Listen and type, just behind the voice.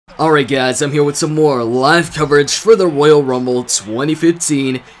Alright guys, I'm here with some more live coverage for the Royal Rumble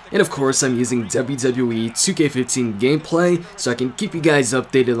 2015, and of course I'm using WWE 2K15 gameplay so I can keep you guys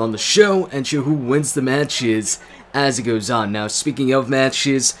updated on the show and show who wins the matches as it goes on. Now speaking of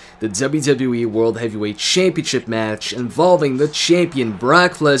matches, the WWE World Heavyweight Championship match involving the champion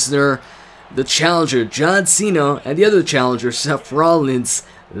Brock Lesnar, the challenger John Cena, and the other challenger Seth Rollins,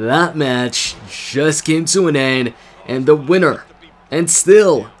 that match just came to an end, and the winner, and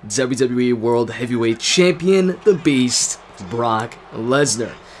still WWE World Heavyweight Champion, the Beast, Brock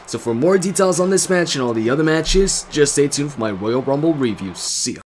Lesnar. So for more details on this match and all the other matches, just stay tuned for my Royal Rumble review. See ya.